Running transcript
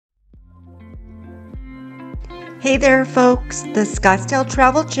Hey there folks, the Scottsdale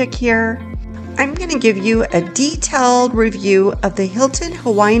Travel Chick here. I'm going to give you a detailed review of the Hilton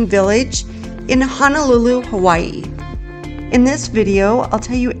Hawaiian Village in Honolulu, Hawaii. In this video, I'll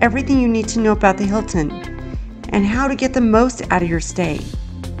tell you everything you need to know about the Hilton and how to get the most out of your stay.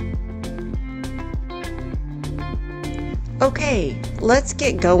 Okay, let's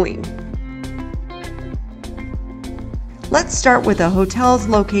get going. Let's start with the hotel's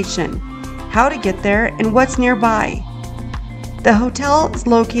location, how to get there, and what's nearby. The hotel is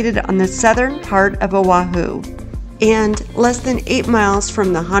located on the southern part of Oahu and less than 8 miles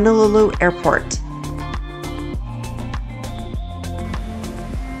from the Honolulu airport.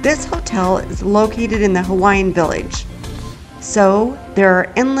 This hotel is located in the Hawaiian Village, so there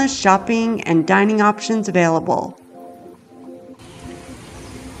are endless shopping and dining options available.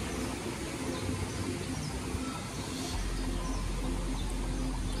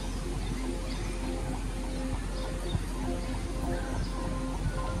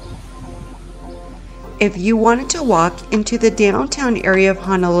 If you wanted to walk into the downtown area of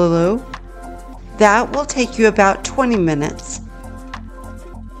Honolulu, that will take you about 20 minutes.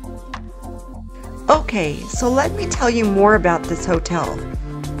 Okay, so let me tell you more about this hotel.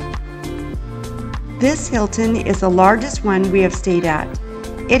 This Hilton is the largest one we have stayed at.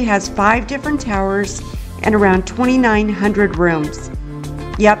 It has 5 different towers and around 2,900 rooms.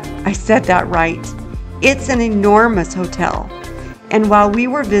 Yep, I said that right. It's an enormous hotel. And while we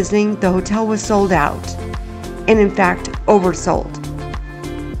were visiting, the hotel was sold out, and in fact, oversold.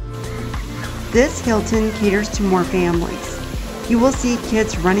 This Hilton caters to more families. You will see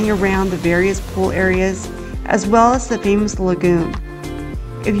kids running around the various pool areas, as well as the famous lagoon.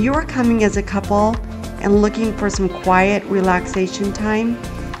 If you are coming as a couple and looking for some quiet relaxation time,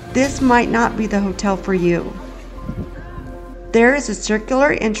 this might not be the hotel for you. There is a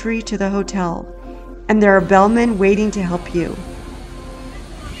circular entry to the hotel, and there are bellmen waiting to help you.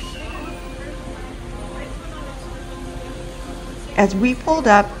 As we pulled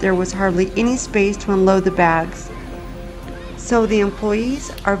up, there was hardly any space to unload the bags, so the employees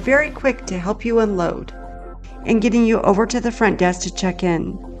are very quick to help you unload and getting you over to the front desk to check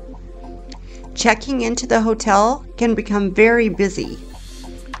in. Checking into the hotel can become very busy,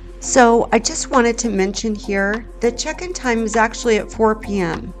 so I just wanted to mention here that check-in time is actually at 4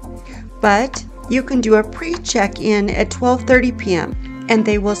 p.m., but you can do a pre-check-in at 12:30 p.m. and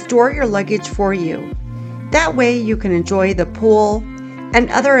they will store your luggage for you. That way you can enjoy the pool and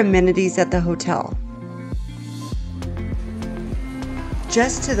other amenities at the hotel.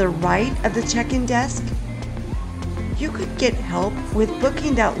 Just to the right of the check-in desk, you could get help with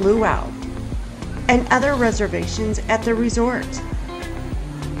booking that luau and other reservations at the resort.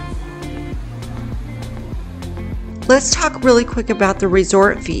 Let's talk really quick about the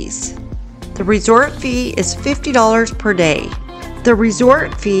resort fees. The resort fee is $50 per day. The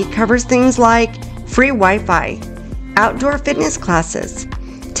resort fee covers things like free Wi-Fi, outdoor fitness classes,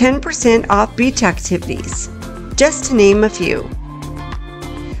 10% off beach activities, just to name a few.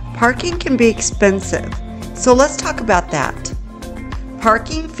 Parking can be expensive, so let's talk about that.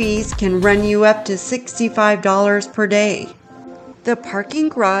 Parking fees can run you up to $65 per day. The parking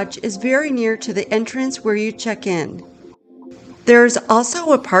garage is very near to the entrance where you check in. There's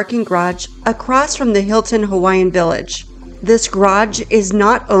also a parking garage across from the Hilton Hawaiian Village. This garage is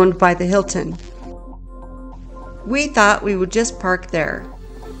not owned by the Hilton. We thought we would just park there.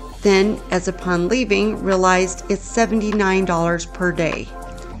 Then, as upon leaving, realized it's $79 per day.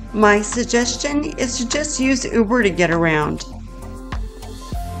 My suggestion is to just use Uber to get around.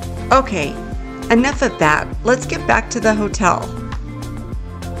 Okay, enough of that. Let's get back to the hotel.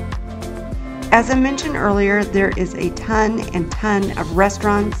 As I mentioned earlier, there is a ton of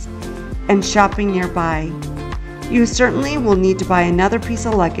restaurants and shopping nearby. You certainly will need to buy another piece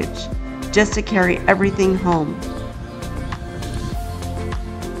of luggage just to carry everything home.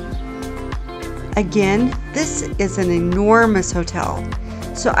 Again, this is an enormous hotel,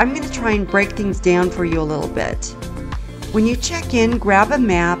 so I'm going to try and break things down for you a little bit. When you check in, grab a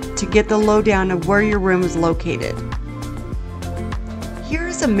map to get the lowdown of where your room is located. Here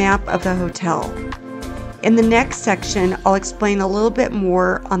is a map of the hotel. In the next section, I'll explain a little bit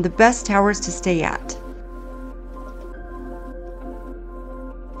more on the best towers to stay at.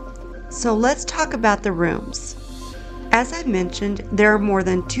 So let's talk about the rooms. As I mentioned, there are more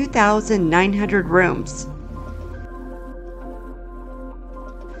than 2,900 rooms.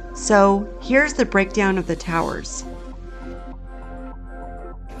 So here's the breakdown of the towers.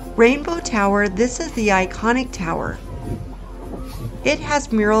 Rainbow Tower, this is the iconic tower. It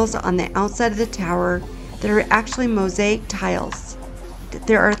has murals on the outside of the tower that are actually mosaic tiles.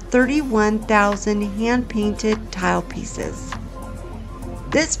 there are 31,000 hand-painted tile pieces.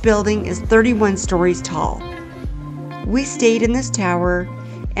 This building is 31 stories tall. We stayed in this tower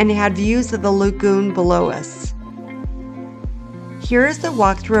and had views of the lagoon below us. Here is the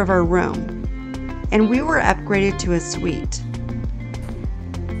walkthrough of our room, and we were upgraded to a suite.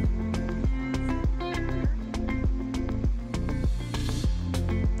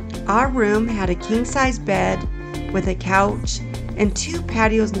 Our room had a king-size bed with a couch and 2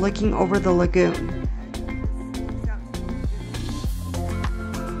 patios looking over the lagoon.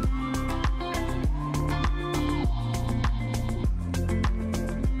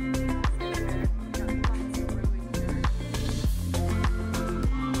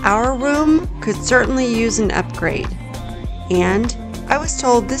 Our room could certainly use an upgrade, and I was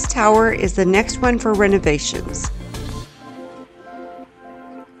told this tower is the next one for renovations.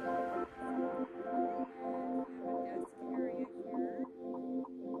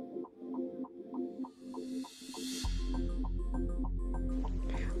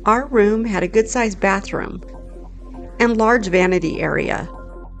 Our room had a good-sized bathroom and large vanity area.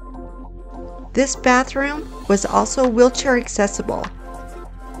 This bathroom was also wheelchair accessible.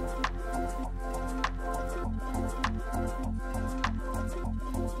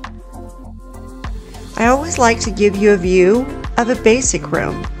 I always like to give you a view of a basic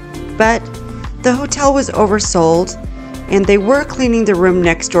room, but the hotel was oversold and they were cleaning the room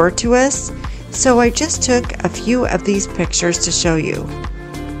next door to us, so I just took a few of these pictures to show you.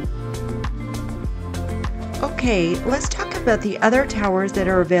 Okay, let's talk about the other towers that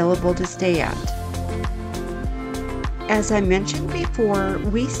are available to stay at. As I mentioned before,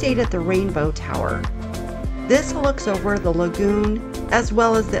 we stayed at the Rainbow Tower. This looks over the lagoon as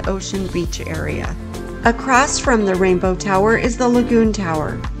well as the ocean beach area. Across from the Rainbow Tower is the Lagoon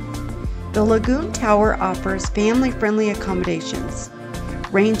Tower. The Lagoon Tower offers family-friendly accommodations,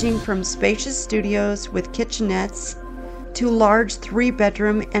 ranging from spacious studios with kitchenettes to large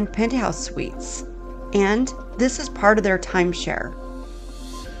 3-bedroom and penthouse suites. And this is part of their timeshare.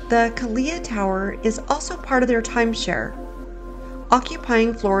 The Kalia Tower is also part of their timeshare,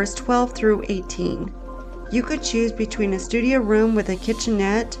 occupying floors 12 through 18. You could choose between a studio room with a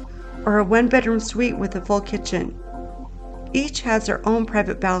kitchenette or a 1-bedroom suite with a full kitchen. Each has their own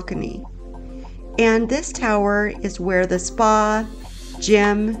private balcony. And this tower is where the spa,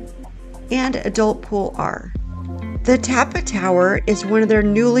 gym, and adult pool are. The Tapa Tower is one of their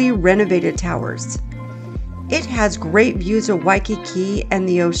newly renovated towers. It has great views of Waikiki and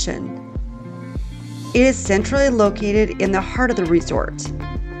the ocean. It is centrally located in the heart of the resort,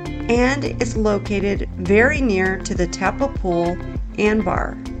 and is located very near to the Tapa pool and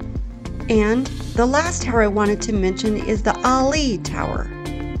bar. And the last tower I wanted to mention is the Ali Tower.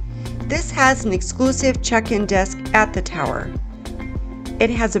 This has an exclusive check-in desk at the tower. It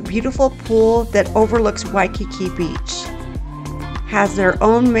has a beautiful pool that overlooks Waikiki Beach, has their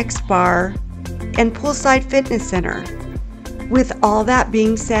own mixed bar, and poolside fitness center. With all that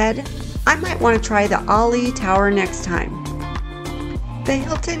being said, I might want to try the Ali Tower next time. The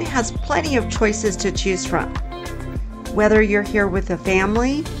Hilton has plenty of choices to choose from, whether you're here with a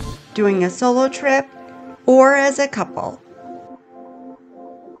family, doing a solo trip, or as a couple.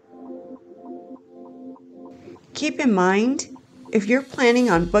 Keep in mind, if you're planning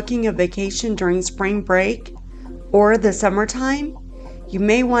on booking a vacation during spring break or the summertime, you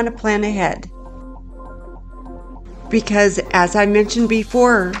may want to plan ahead. Because as I mentioned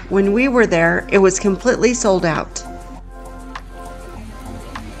before, when we were there, it was completely sold out.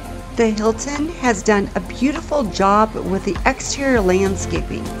 The Hilton has done a beautiful job with the exterior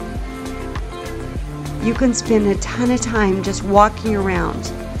landscaping. You can spend a ton of time just walking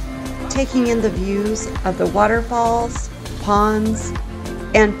around, taking in the views of the waterfalls, ponds,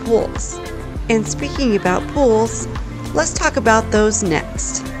 and pools. And speaking about pools, let's talk about those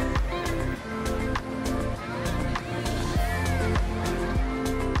next.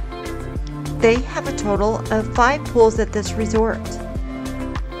 They have a total of 5 pools at this resort.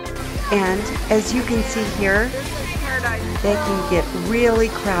 And as you can see here, they can get really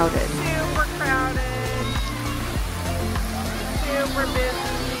crowded. Super crowded. Super busy.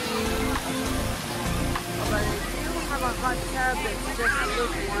 But I do have a hot tub that's just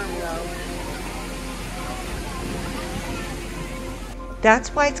lukewarm though. That's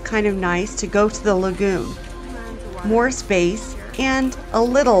why it's kind of nice to go to the lagoon. More space and a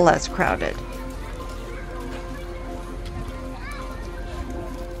little less crowded.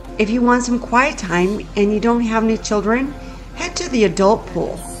 If you want some quiet time and you don't have any children, head to the adult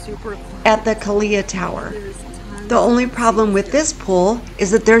pool at the Kalia Tower. The only problem with this pool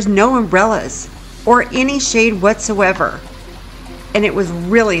is that there's no umbrellas or any shade whatsoever. and it was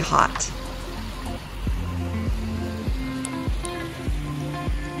really hot.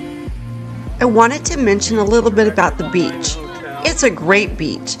 I wanted to mention a little bit about the beach. It's a great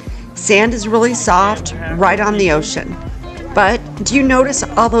beach. Sand is really soft, right on the ocean. But do you notice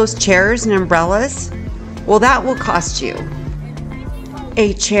all those chairs and umbrellas? Well, that will cost you.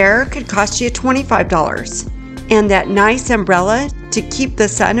 A chair could cost you $25. And that nice umbrella to keep the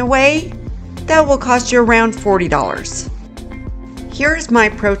sun away, that will cost you around $40. Here's my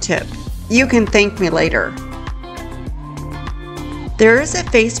pro tip. You can thank me later. There is a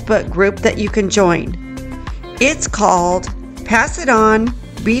Facebook group that you can join. It's called Pass It On,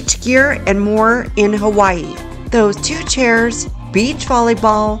 Beach Gear and More in Hawaii. Those 2 chairs, beach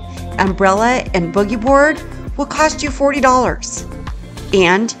volleyball, umbrella, and boogie board will cost you $40.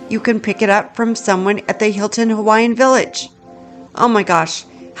 And you can pick it up from someone at the Hilton Hawaiian Village. Oh my gosh,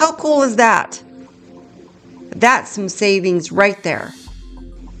 how cool is that? That's some savings right there.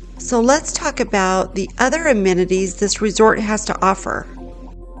 So let's talk about the other amenities this resort has to offer.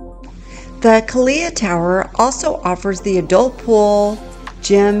 The Kalia Tower also offers the adult pool,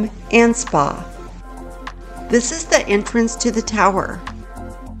 gym, and spa. This is the entrance to the tower,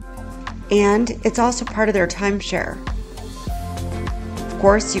 and it's also part of their timeshare. Of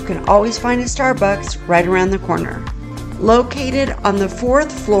course, you can always find a Starbucks right around the corner. Located on the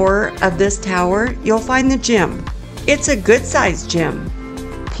 4th floor of this tower, you'll find the gym. It's a good-sized gym.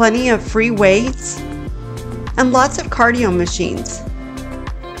 Plenty of free weights and lots of cardio machines.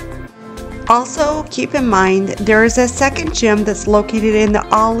 Also, keep in mind there is a second gym that's located in the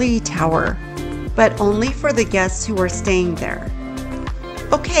Ali Tower, but only for the guests who are staying there.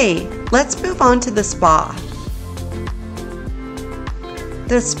 Okay, let's move on to the spa.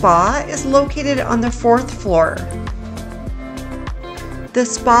 The spa is located on the 4th floor. The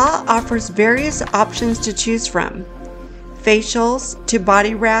spa offers various options to choose from. Facials to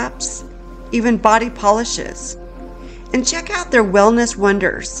body wraps, even body polishes. And check out their Wellness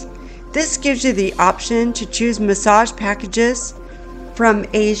Wonders. This gives you the option to choose massage packages from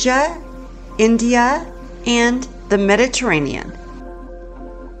Asia, India, and the Mediterranean.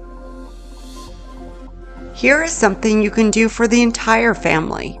 Here is something you can do for the entire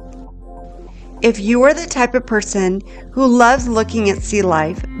family. If you are the type of person who loves looking at sea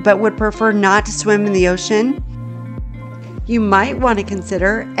life but would prefer not to swim in the ocean, you might want to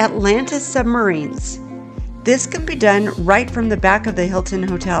consider Atlantis submarines. This can be done right from the back of the Hilton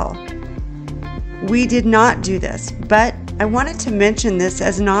Hotel. We did not do this, but I wanted to mention this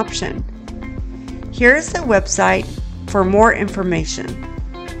as an option. Here is the website for more information.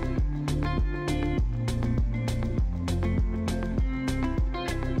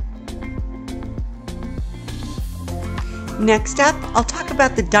 Next up, I'll talk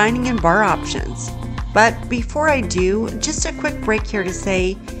about the dining and bar options. But before I do, just a quick break here to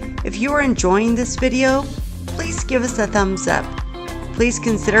say, if you are enjoying this video, please give us a thumbs up. Please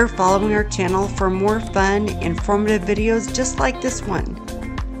consider following our channel for more fun, informative videos just like this one.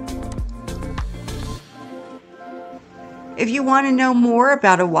 If you want to know more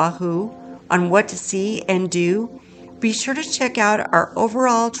about Oahu, on what to see and do, be sure to check out our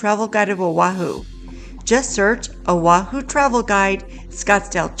overall travel guide of Oahu. Just search Oahu Travel Guide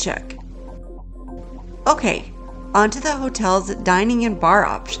Scottsdale Check. Okay, on to the hotel's dining and bar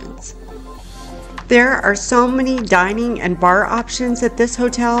options. There are so many dining and bar options at this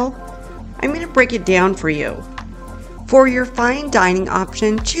hotel. I'm going to break it down for you. For your fine dining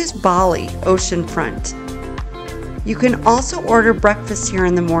option, choose Bali Oceanfront. You can also order breakfast here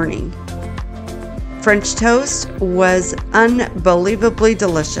in the morning. French toast was unbelievably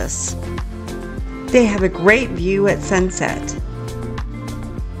delicious. They have a great view at sunset.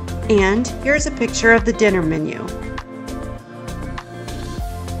 And here's a picture of the dinner menu.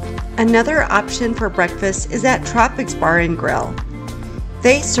 Another option for breakfast is at Tropics Bar and Grill.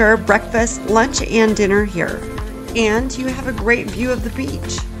 They serve breakfast, lunch, and dinner here, and you have a great view of the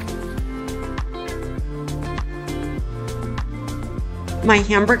beach. My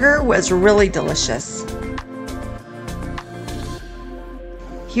hamburger was really delicious.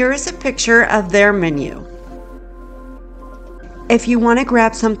 Here is a picture of their menu. If you want to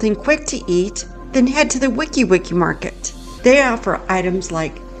grab something quick to eat, then head to the Wiki Wiki Market. They offer items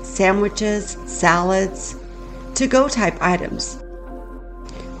like sandwiches, salads, to-go type items.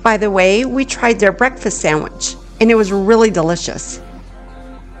 By the way, we tried their breakfast sandwich, and it was really delicious.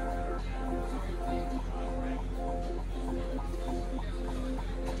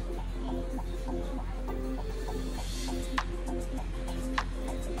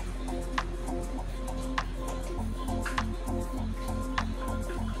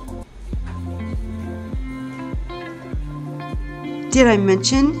 Did I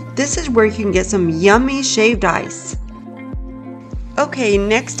mention this is where you can get some yummy shaved ice? Okay,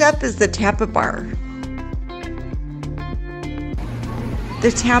 next up is the Tapa Bar.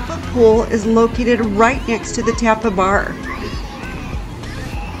 The Tapa Pool is located right next to the Tapa Bar.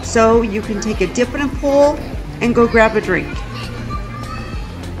 So you can take a dip in a pool and go grab a drink.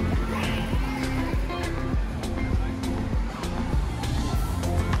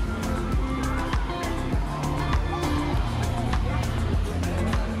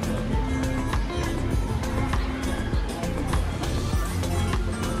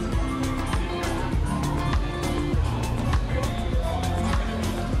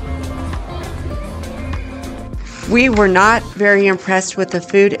 We were not very impressed with the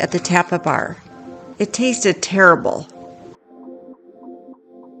food at the Tapa Bar. It tasted terrible.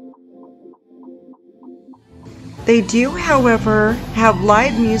 They do, however, have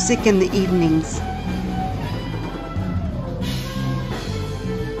live music in the evenings.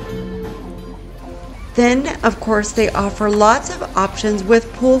 Then, of course, they offer lots of options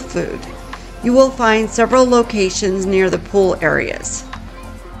with pool food. You will find several locations near the pool areas.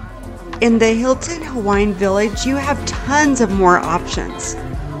 In the Hilton Hawaiian Village, you have tons of more options.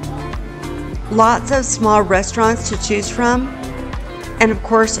 Lots of small restaurants to choose from, and of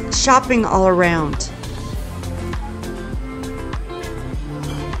course, shopping all around.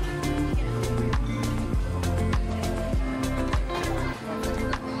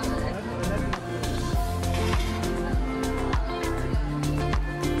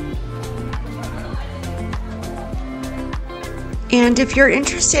 And if you're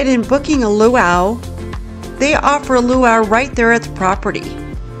interested in booking a luau, they offer a luau right there at the property.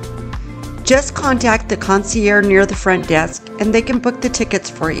 Just contact the concierge near the front desk and they can book the tickets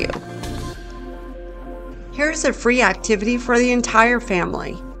for you. Here's a free activity for the entire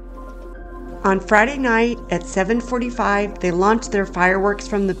family. On Friday night at 7:45, they launch their fireworks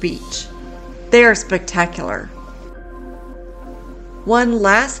from the beach. They are spectacular. One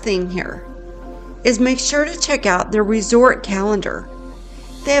last thing here is make sure to check out their resort calendar.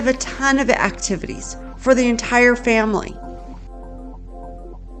 They have a ton of activities for the entire family.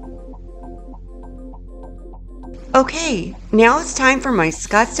 Okay, now it's time for my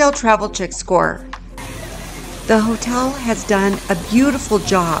Scottsdale Travel Check score. The hotel has done a beautiful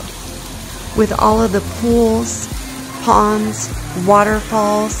job with all of the pools, ponds,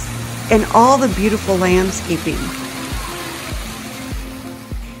 waterfalls, and all the beautiful landscaping.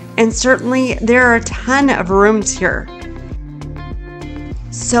 And certainly there are a ton of rooms here.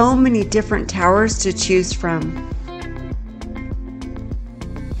 So many different towers to choose from.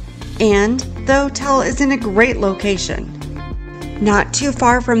 And the hotel is in a great location. Not too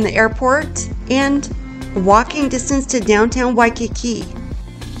far from the airport and walking distance to downtown Waikiki.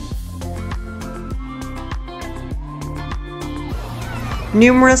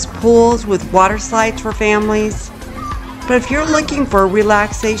 Numerous pools with water slides for families. But if you're looking for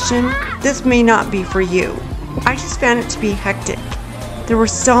relaxation, this may not be for you. I just found it to be hectic. There were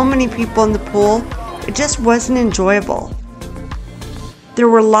so many people in the pool, it just wasn't enjoyable. There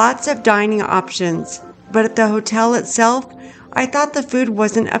were lots of dining options, but at the hotel itself, I thought the food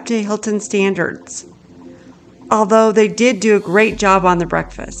wasn't up to Hilton standards. Although they did do a great job on the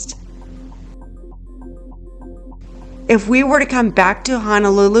breakfast. If we were to come back to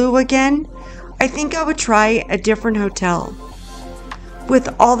Honolulu again, I think I would try a different hotel.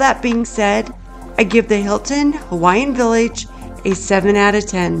 With all that being said, I give the Hilton Hawaiian Village a 7 out of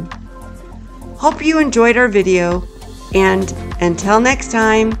 10. Hope you enjoyed our video, and until next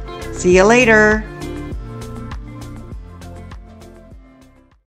time, see you later.